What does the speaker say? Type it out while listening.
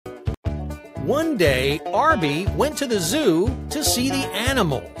One day, Arby went to the zoo to see the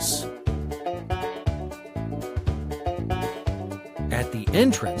animals. At the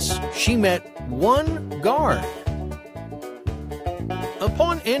entrance, she met one guard.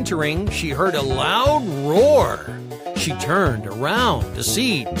 Upon entering, she heard a loud roar. She turned around to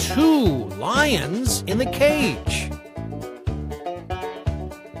see 2 lions in the cage.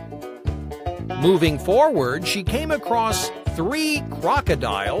 Moving forward, she came across 3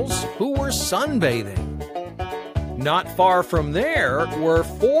 crocodiles who were sunbathing. Not far from there were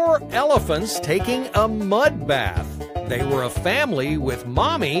 4 elephants taking a mud bath. They were a family with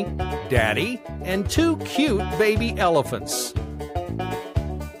Mommy, Daddy, and 2 cute baby elephants.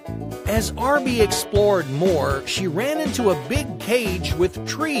 As Arby explored more, she ran into a big cage with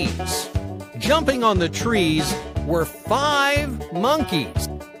trees. Jumping on the trees were 5 monkeys.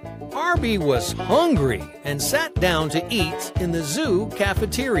 Arby was hungry and sat down to eat in the zoo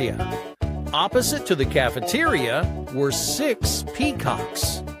cafeteria. Opposite to the cafeteria were 6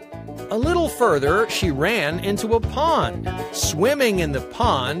 peacocks. A little further, she ran into a pond. Swimming in the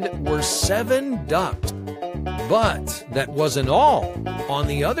pond were 7 ducks. But that wasn't all. On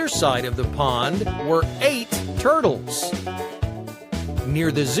the other side of the pond were 8 turtles.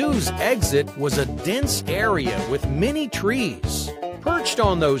 Near the zoo's exit was a dense area with many trees. Perched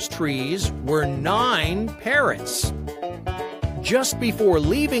on those trees were 9 parrots. Just before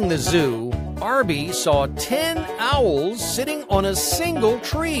leaving the zoo, Arby saw 10 owls sitting on a single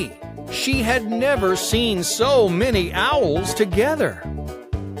tree. She had never seen so many owls together.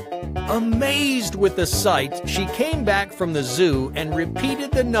 Amazed with the sight, she came back from the zoo and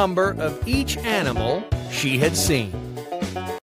repeated the number of each animal she had seen.